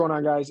What's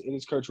going on, guys? It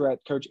is Coach Rhett,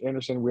 Coach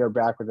Anderson. We are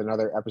back with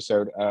another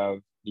episode of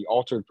the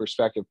Altered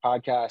Perspective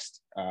podcast.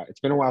 It's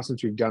been a while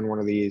since we've done one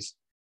of these,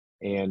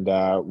 and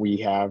we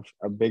have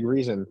a big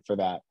reason for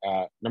that.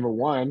 Number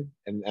one,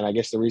 and I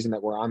guess the reason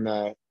that we're on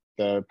the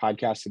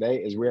podcast today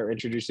is we are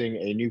introducing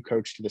a new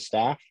coach to the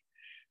staff,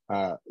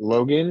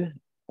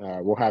 Logan.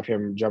 We'll have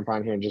him jump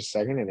on here in just a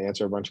second and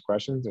answer a bunch of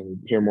questions and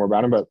hear more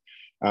about him. But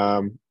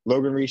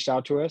Logan reached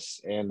out to us,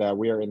 and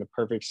we are in the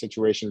perfect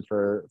situation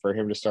for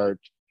him to start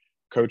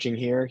coaching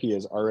here. He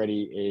is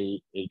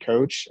already a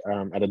coach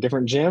at a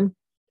different gym,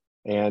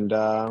 and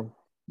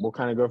we'll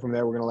kind of go from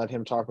there. We're going to let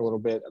him talk a little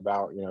bit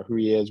about who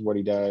he is, what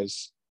he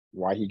does,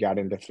 why he got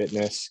into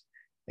fitness,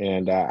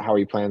 and how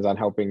he plans on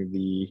helping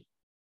the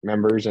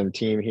members and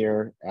team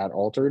here at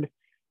Altered,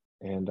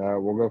 and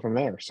we'll go from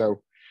there.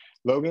 So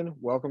Logan,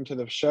 welcome to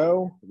the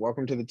show.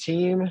 Welcome to the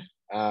team.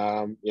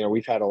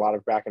 We've had a lot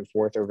of back and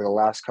forth over the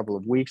last couple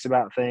of weeks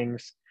about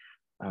things.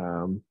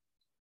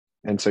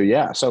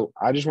 So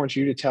I just want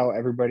you to tell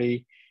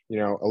everybody, a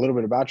little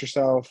bit about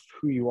yourself,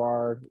 who you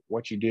are,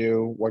 what you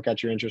do, what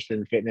got you interested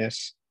in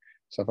fitness,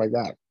 stuff like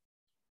that.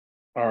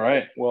 All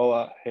right.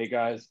 Well, hey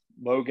guys,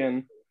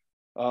 Logan.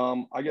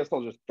 I guess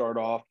I'll just start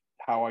off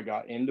how I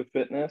got into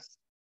fitness.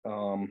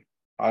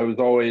 I was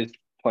always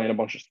playing a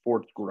bunch of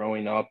sports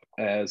growing up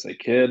as a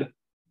kid.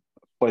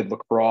 Played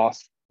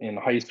lacrosse in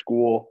high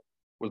school,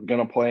 was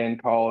going to play in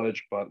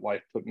college, but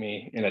life took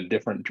me in a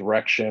different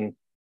direction.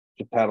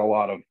 Just had a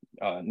lot of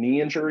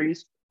knee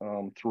injuries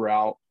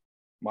throughout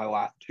my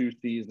last two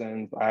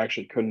seasons. I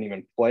actually couldn't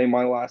even play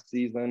my last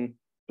season,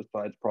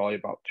 besides probably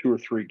about 2 or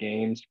 3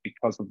 games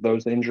because of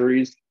those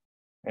injuries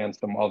and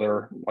some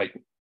other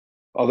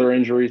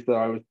injuries that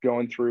I was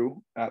going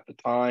through at the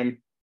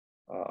time.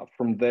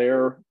 From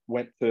there,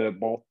 went to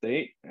Ball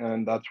State,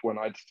 and that's when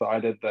I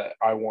decided that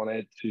I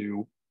wanted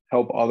to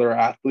help other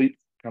athletes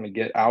kind of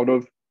get out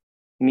of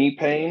knee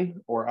pain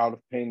or out of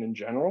pain in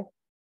general.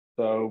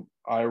 So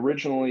I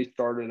originally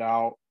started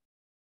out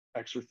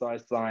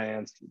exercise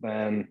science,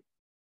 then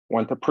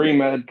went to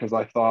pre-med because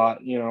I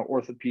thought,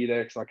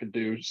 orthopedics, I could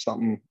do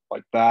something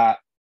like that.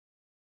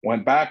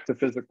 Went back to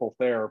physical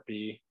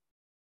therapy,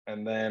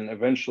 and then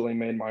eventually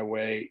made my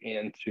way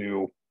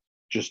into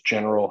just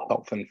general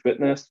health and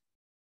fitness.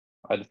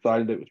 I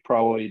decided it was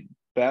probably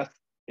best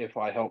if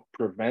I helped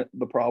prevent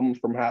the problem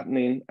from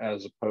happening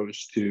as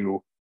opposed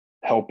to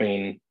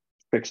helping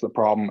fix the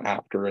problem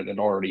after it had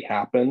already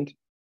happened.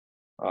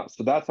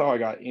 So that's how I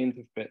got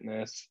into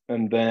fitness.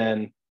 And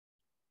then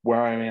where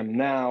I am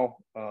now,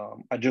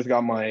 I just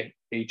got my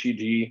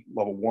HEG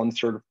level 1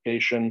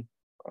 certification.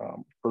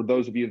 For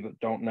those of you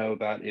that don't know,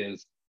 that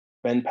is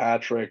Ben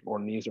Patrick, or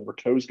Knees Over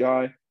Toes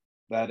guy.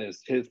 That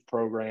is his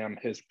program,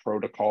 his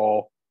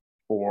protocol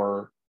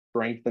for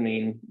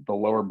strengthening the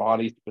lower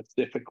body,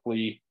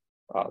 specifically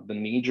the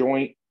knee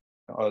joint,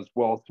 as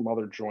well as some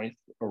other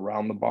joints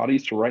around the body.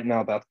 So right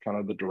now, that's kind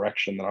of the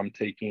direction that I'm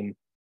taking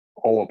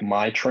all of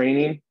my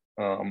training.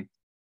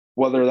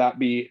 Whether that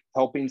be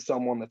helping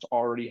someone that's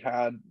already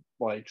had,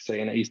 like, say,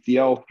 an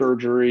ACL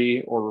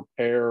surgery or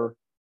repair,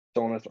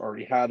 someone that's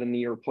already had a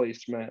knee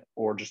replacement,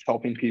 or just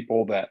helping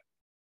people that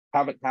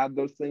haven't had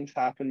those things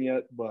happen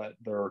yet, but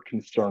they're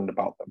concerned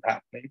about them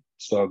happening.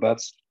 So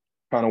that's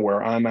kind of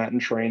where I'm at in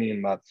training,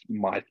 and that's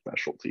my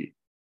specialty.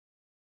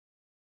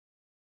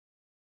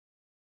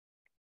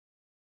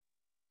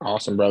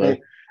 Awesome, brother.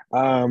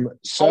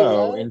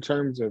 In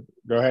terms of,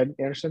 go ahead,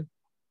 Anderson.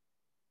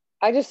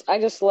 I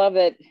just love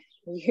that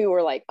you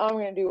were like, I'm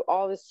going to do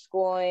all this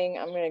schooling.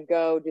 I'm going to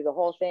go do the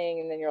whole thing.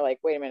 And then you're like,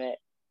 wait a minute,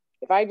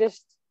 if I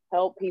just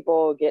help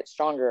people get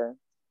stronger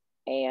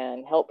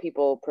and help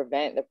people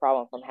prevent the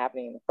problem from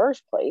happening in the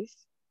first place,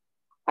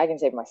 I can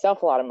save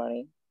myself a lot of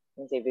money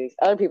and save these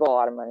other people a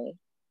lot of money.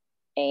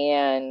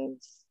 And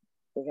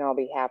we can all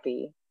be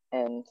happy,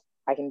 and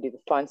I can do the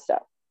fun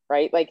stuff,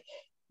 right? Like,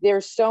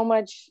 there's so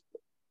much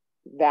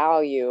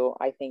value,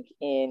 I think,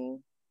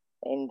 in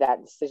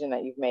that decision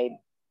that you've made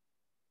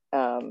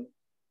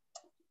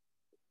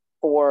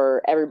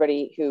for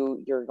everybody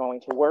who you're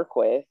going to work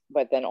with,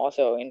 but then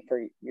also in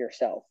for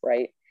yourself,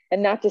 right?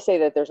 And not to say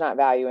that there's not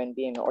value in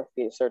being an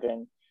orthopedic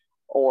surgeon,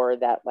 or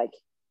that like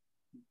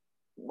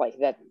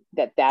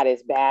that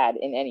is bad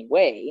in any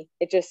way.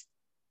 It just,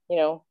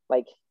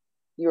 like,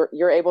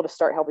 you're able to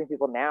start helping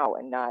people now,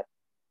 and not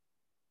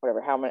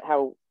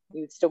how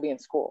you'd still be in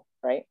school,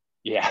 right?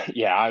 Yeah,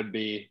 I'd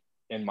be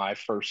in my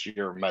first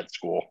year of med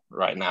school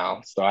right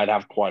now, so I'd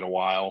have quite a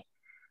while.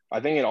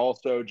 I think it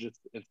also just,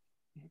 it's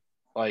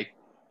like,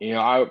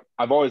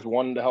 I've always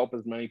wanted to help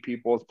as many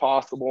people as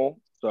possible.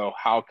 So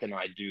how can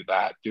I do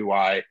that? Do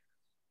I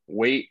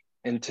wait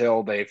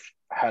until they've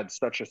had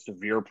such a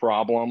severe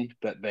problem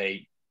that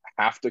they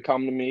have to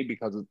come to me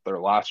because it's their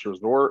last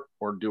resort,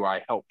 or do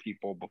I help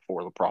people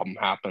before the problem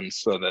happens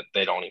so that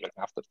they don't even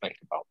have to think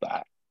about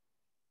that?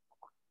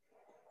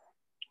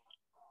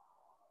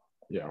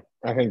 Yeah,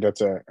 I think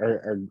that's a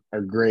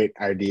great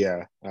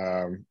idea,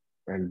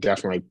 and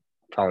definitely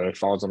probably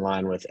falls in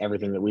line with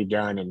everything that we've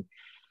done and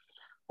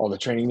all the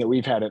training that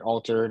we've had at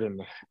Altered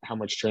and how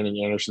much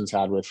training Anderson's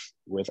had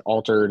with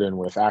Altered and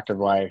with Active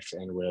Life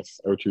and with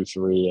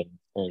 023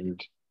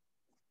 and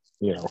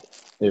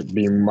it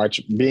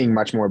being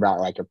much more about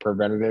like a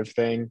preventative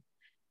thing.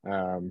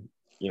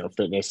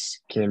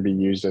 Fitness can be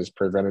used as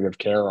preventative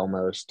care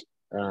almost.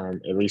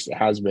 At least it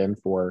has been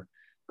for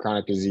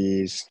chronic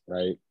disease,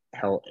 right?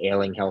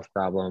 Ailing health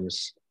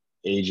problems,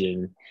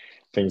 aging,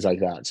 things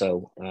like that.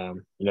 So,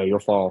 you'll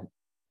fall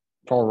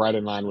right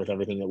in line with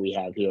everything that we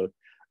have here.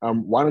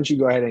 Why don't you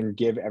go ahead and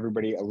give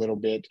everybody a little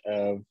bit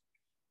of,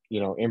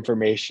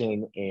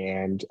 information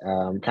and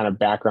kind of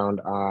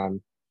background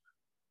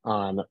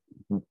on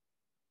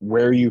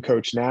where you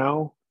coach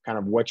now, kind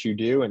of what you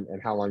do and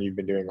how long you've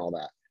been doing all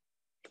that.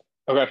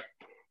 Okay.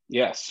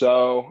 Yeah.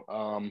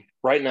 So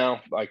right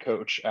now I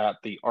coach at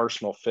the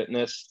Arsenal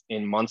Fitness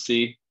in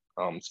Muncie.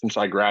 Since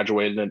I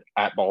graduated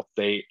at Ball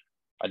State,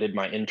 I did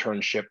my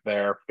internship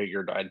there,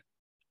 figured I'd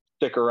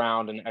stick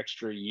around an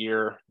extra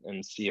year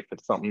and see if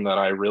it's something that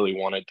I really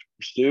wanted to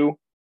pursue.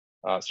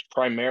 So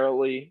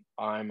primarily,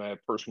 I'm a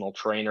personal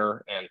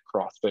trainer and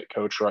CrossFit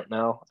coach right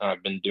now.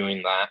 I've been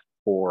doing that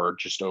for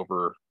just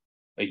over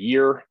a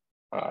year.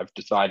 I've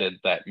decided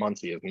that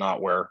Muncie is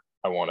not where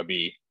I want to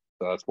be.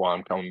 So that's why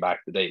I'm coming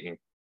back to Dayton.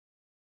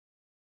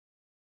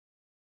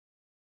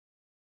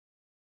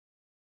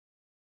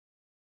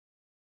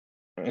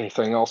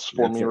 Anything else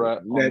for me, Rhett,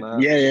 on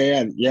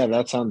that? Yeah.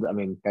 That sounds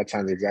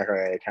exactly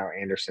like how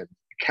Anderson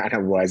kind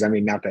of was. I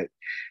mean, not that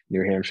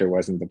New Hampshire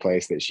wasn't the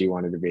place that she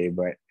wanted to be,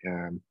 but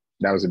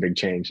that was a big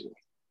change.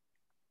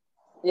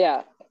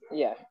 Yeah.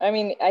 I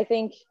mean, I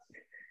think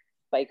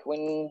like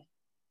when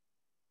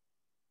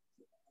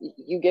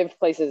you give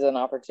places an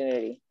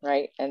opportunity,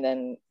 right? And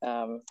then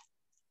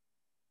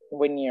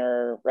when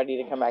you're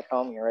ready to come back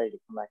home, you're ready to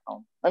come back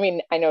home. I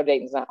mean, I know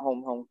Dayton's not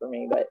home for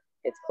me, but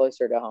it's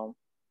closer to home.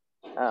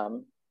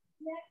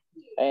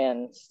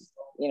 And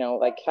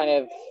like kind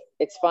of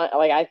it's fun.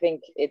 Like I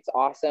think it's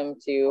awesome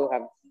to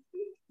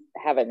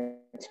have an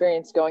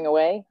experience going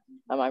away.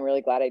 I'm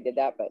really glad I did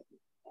that, but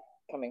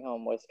coming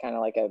home was kind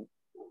of like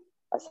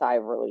a sigh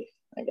of relief,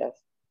 I guess.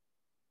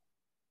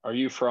 Are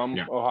you from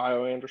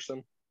Ohio,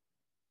 Anderson?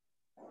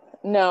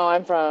 No,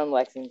 I'm from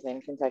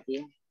Lexington,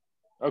 Kentucky.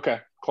 Okay,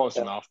 close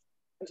enough.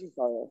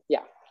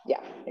 Yeah,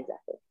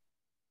 exactly.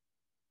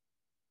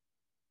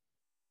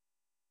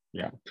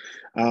 Yeah.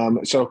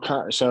 Logan,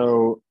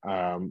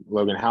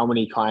 how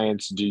many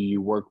clients do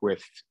you work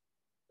with?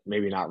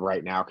 Maybe not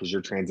right now because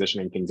you're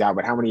transitioning things out,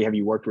 but how many have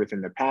you worked with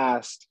in the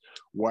past?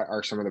 What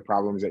are some of the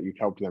problems that you've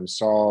helped them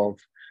solve?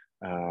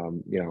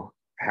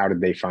 How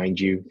did they find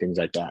you? Things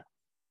like that.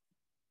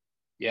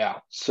 Yeah.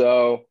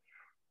 So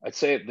I'd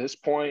say at this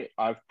point,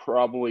 I've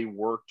probably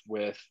worked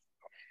with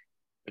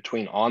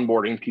between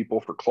onboarding people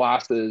for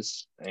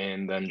classes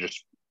and then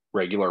just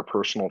regular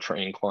personal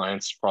training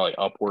clients, probably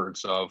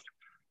upwards of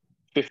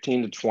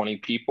 15 to 20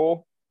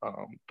 people.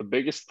 The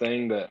biggest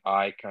thing that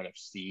I kind of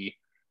see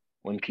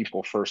when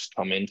people first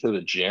come into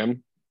the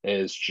gym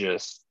is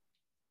just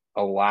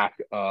a lack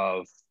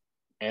of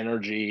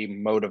energy,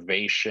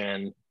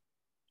 motivation.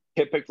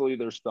 Typically,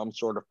 there's some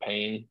sort of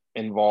pain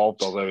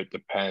involved, although it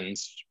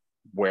depends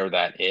where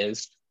that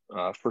is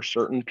for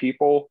certain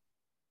people.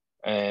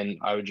 And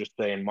I would just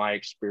say, in my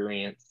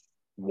experience,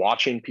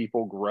 watching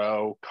people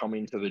grow,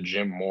 coming to the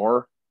gym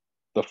more,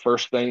 the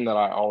first thing that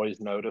I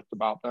always notice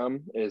about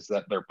them is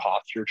that their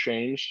posture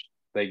changed.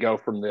 They go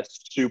from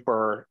this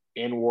super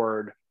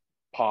inward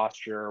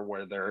posture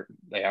where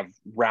they have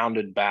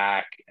rounded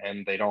back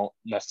and they don't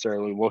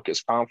necessarily look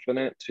as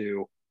confident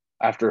to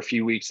after a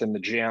few weeks in the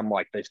gym,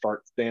 like they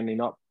start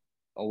standing up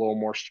a little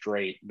more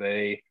straight.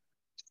 They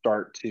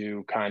start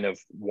to kind of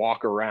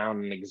walk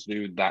around and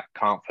exude that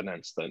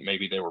confidence that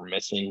maybe they were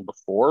missing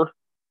before.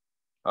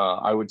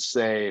 I would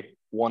say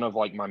one of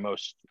like my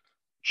most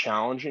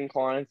challenging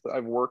clients that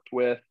I've worked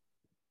with,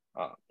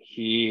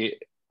 he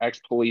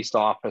ex-police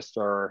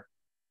officer,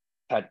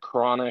 had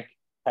chronic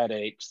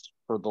headaches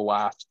for the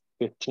last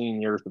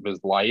 15 years of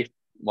his life,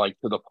 like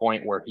to the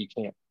point where he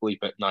can't sleep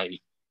at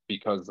night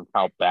because of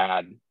how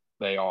bad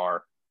they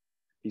are.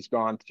 He's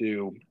gone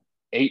to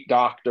 8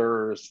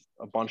 doctors,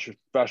 a bunch of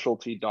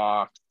specialty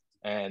docs,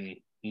 and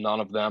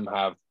none of them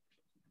have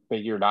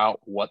figured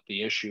out what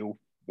the issue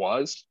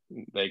was.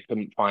 They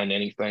couldn't find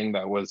anything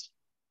that was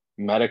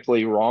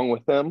medically wrong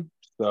with him.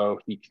 So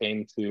he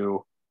came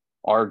to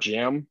our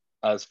gym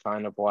as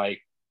kind of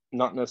like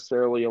not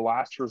necessarily a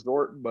last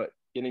resort, but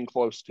getting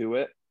close to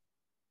it.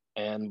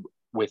 And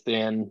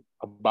within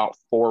about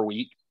 4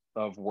 weeks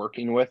of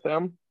working with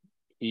him,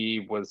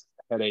 he was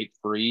headache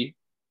free,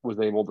 was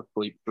able to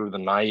sleep through the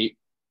night,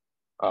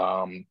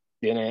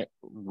 didn't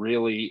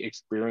really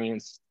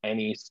experience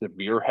any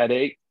severe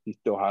headache. He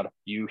still had a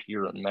few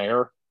here and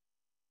there,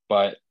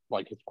 but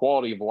like his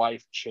quality of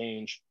life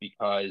changed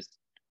because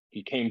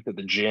he came to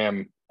the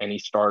gym and he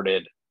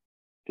started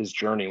his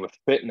journey with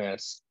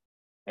fitness.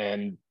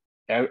 And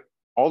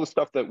all the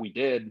stuff that we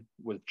did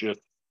was just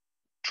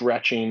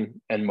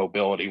stretching and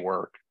mobility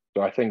work.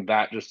 So I think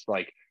that just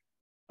like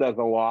says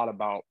a lot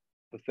about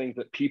the things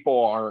that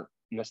people aren't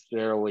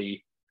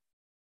necessarily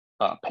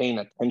paying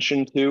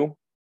attention to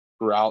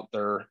throughout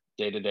their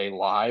day-to-day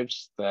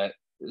lives that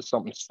is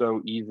something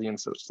so easy and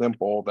so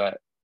simple that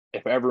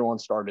if everyone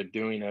started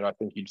doing it, I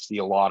think you'd see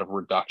a lot of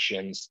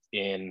reductions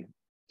in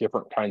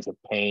different kinds of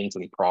pains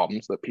and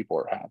problems that people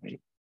are having.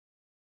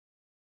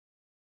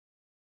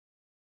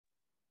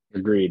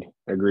 Agreed.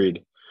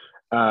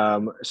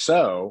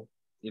 So,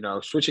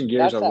 switching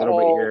gears a little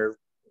bit here.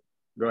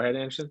 Go ahead,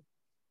 Anderson.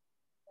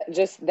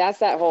 Just that's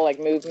that whole like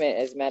movement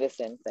is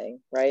medicine thing,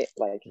 right?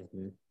 Like,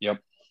 Yep.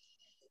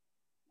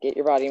 Get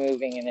your body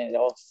moving and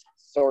it'll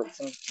sort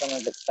some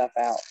of the stuff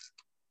out.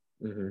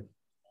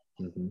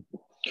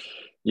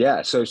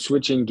 Yeah. So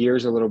switching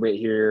gears a little bit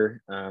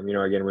here.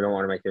 Again, we don't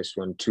want to make this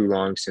one too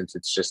long since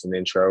it's just an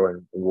intro,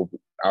 and we'll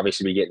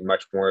obviously be getting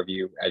much more of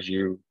you as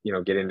you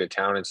get into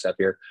town and stuff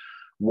here.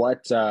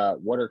 What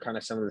are kind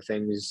of some of the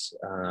things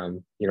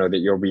that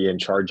you'll be in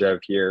charge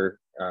of here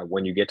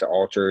when you get to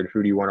Altered?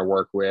 Who do you want to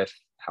work with?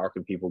 How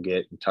can people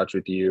get in touch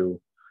with you?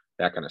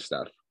 That kind of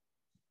stuff.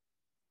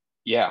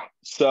 Yeah.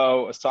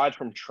 So aside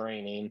from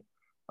training,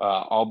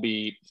 I'll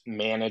be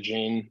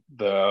managing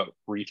the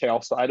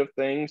retail side of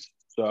things.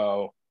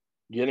 So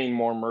getting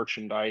more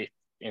merchandise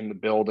in the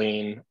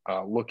building,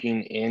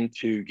 looking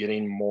into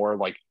getting more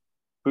like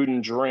food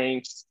and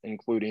drinks,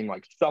 including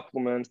like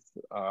supplements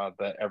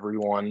that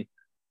everyone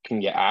can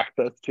get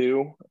access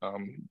to,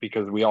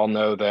 because we all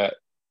know that,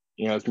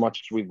 as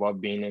much as we love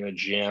being in a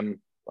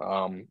gym,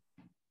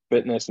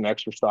 fitness and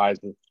exercise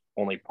is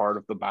only part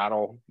of the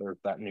battle. There's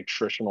that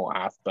nutritional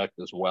aspect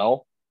as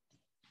well.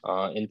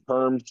 In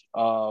terms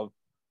of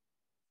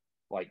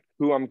like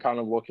who I'm kind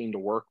of looking to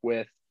work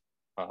with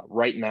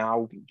right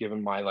now,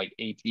 given my like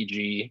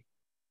ATG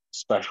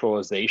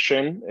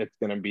specialization, it's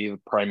going to be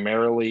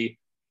primarily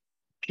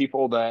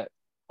people that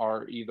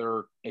are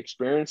either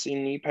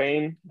experiencing knee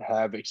pain,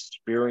 have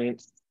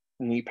experienced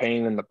knee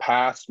pain in the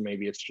past,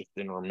 maybe it's just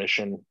in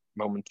remission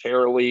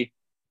momentarily,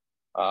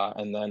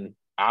 and then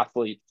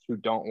athletes who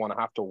don't want to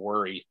have to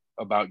worry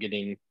about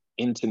getting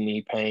into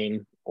knee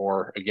pain,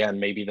 or again,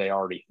 maybe they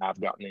already have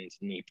gotten into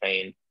knee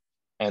pain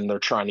and they're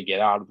trying to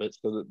get out of it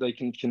so that they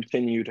can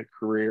continue to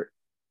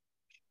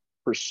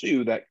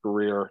pursue that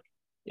career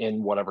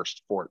in whatever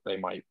sport they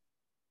might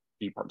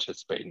be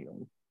participating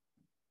in.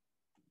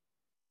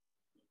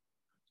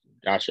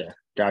 Gotcha.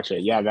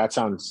 Yeah, that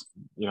sounds,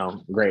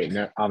 great.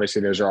 And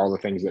obviously those are all the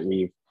things that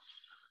we've,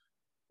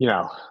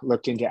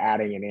 looked into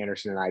adding, and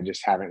Anderson and I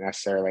just haven't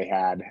necessarily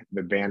had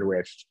the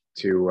bandwidth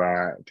to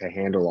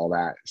handle all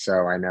that.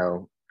 So I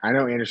know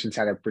Anderson's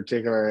had a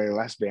particularly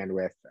less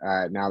bandwidth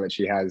now that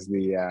she has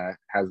the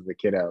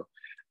kiddo.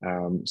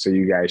 So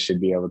you guys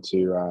should be able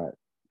to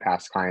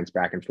pass clients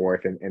back and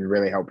forth and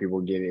really help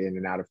people get in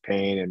and out of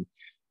pain. And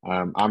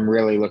I'm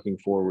really looking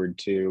forward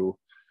to,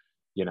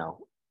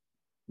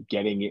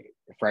 getting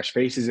fresh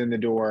faces in the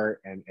door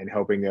and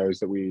helping those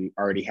that we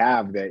already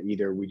have that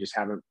either we just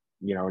haven't,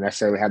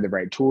 necessarily had the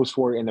right tools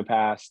for in the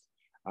past,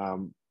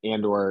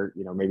 and or,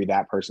 maybe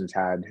that person's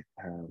had,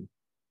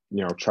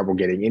 trouble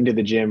getting into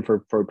the gym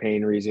for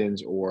pain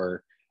reasons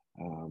or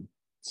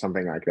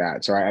something like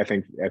that. So I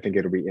think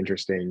it'll be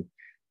interesting,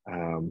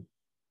 to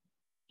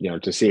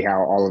see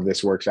how all of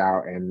this works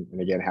out. And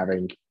again,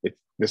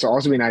 this will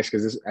also be nice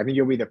because I think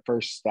you'll be the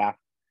first staff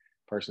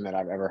person that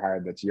I've ever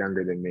hired that's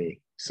younger than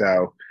me.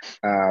 So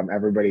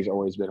everybody's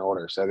always been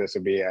older. So this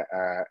will be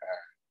a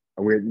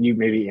weird.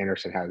 Maybe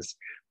Anderson has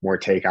more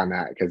take on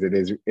that because it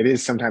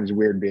is sometimes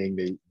weird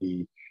being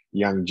the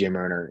young gym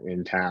owner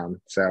in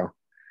town. So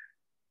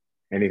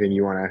anything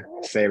you want to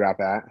say about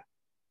that?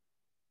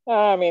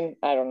 I mean,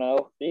 I don't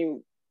know.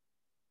 You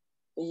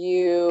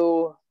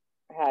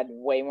had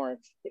way more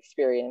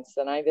experience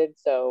than I did,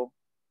 so,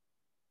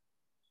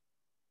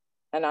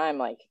 and I'm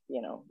like,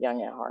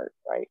 young at heart,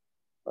 right?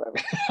 Whatever.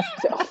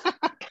 So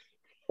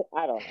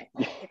I don't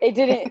know.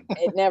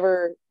 It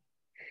never.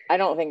 I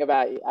don't think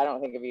about you. I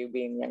don't think of you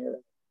being younger.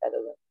 That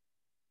doesn't.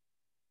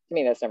 To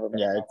me, that's never been.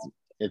 Yeah,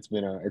 it's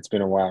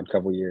been a wild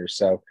couple years.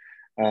 So,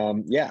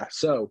 yeah.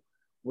 So,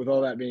 with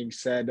all that being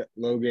said,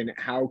 Logan,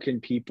 how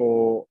can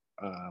people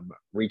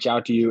reach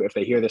out to you if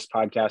they hear this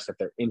podcast, if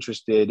they're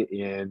interested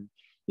in,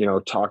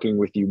 talking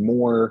with you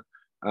more?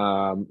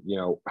 How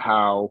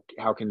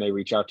can they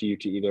reach out to you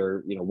to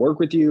either, work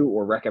with you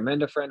or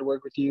recommend a friend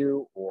work with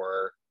you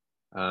or,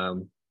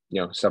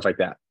 stuff like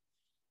that?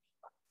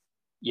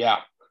 Yeah.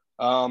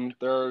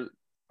 There's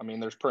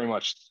pretty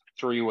much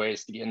 3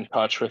 ways to get in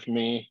touch with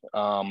me.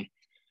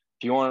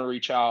 If you want to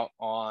reach out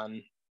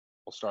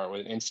we'll start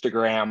with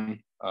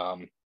Instagram.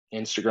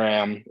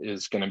 Instagram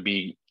is going to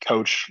be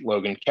Coach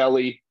Logan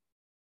Kelly.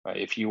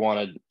 If you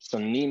want to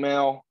send an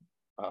email,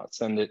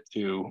 send it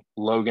to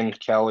Logan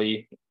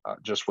Kelly,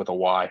 just with a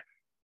Y,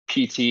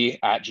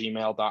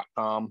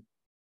 pt@gmail.com.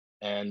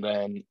 And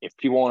then if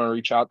people want to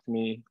reach out to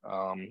me,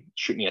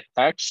 shoot me a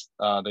text.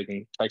 They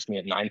can text me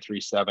at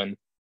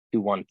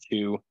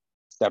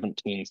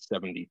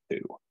 937-212-1772.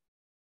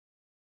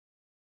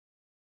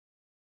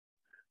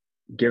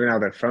 Giving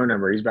out the phone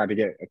number, he's about to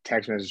get a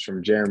text message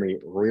from Jeremy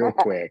real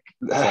quick.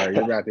 So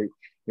you're about to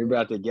You're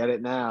about to get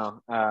it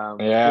now.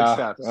 Yeah. Good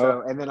stuff. Oh.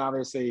 So, and then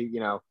obviously,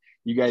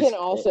 you guys can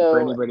also, for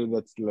anybody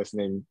that's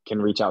listening,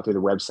 can reach out through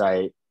the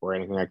website or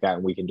anything like that,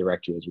 and we can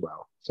direct you as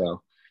well.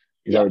 So,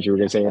 is that what you were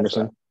going to say,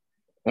 Anderson?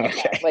 Right.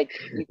 Okay. Yeah, like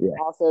you can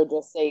also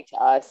just say to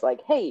us, like,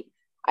 hey,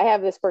 I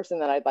have this person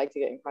that I'd like to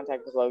get in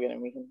contact with Logan,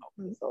 and we can help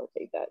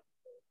facilitate that.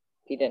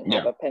 If you didn't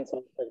have a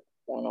pencil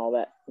on all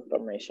that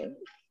information.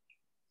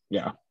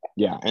 Yeah.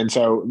 And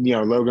so,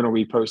 Logan will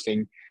be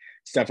posting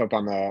stuff up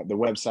on the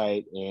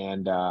website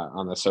and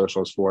on the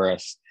socials for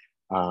us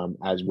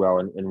as well.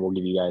 And we'll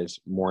give you guys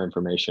more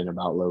information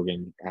about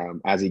Logan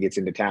as he gets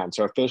into town.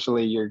 So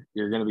officially you're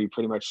going to be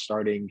pretty much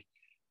starting.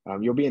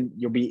 You'll be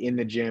in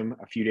the gym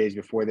a few days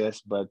before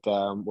this, but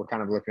we're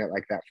kind of looking at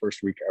like that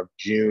first week of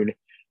June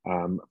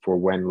for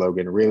when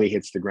Logan really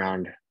hits the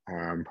ground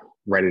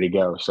ready to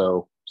go.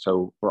 So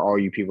for all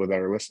you people that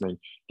are listening,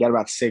 you got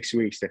about 6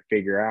 weeks to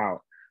figure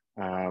out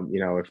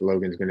if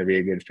Logan's going to be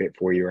a good fit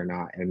for you or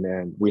not. And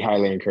then we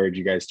highly encourage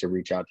you guys to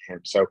reach out to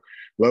him. So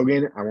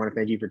Logan, I want to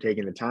thank you for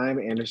taking the time.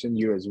 Anderson,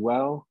 you as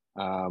well.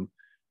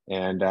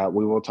 And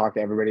we will talk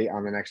to everybody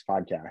on the next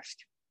podcast.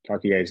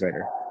 Talk to you guys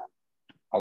later.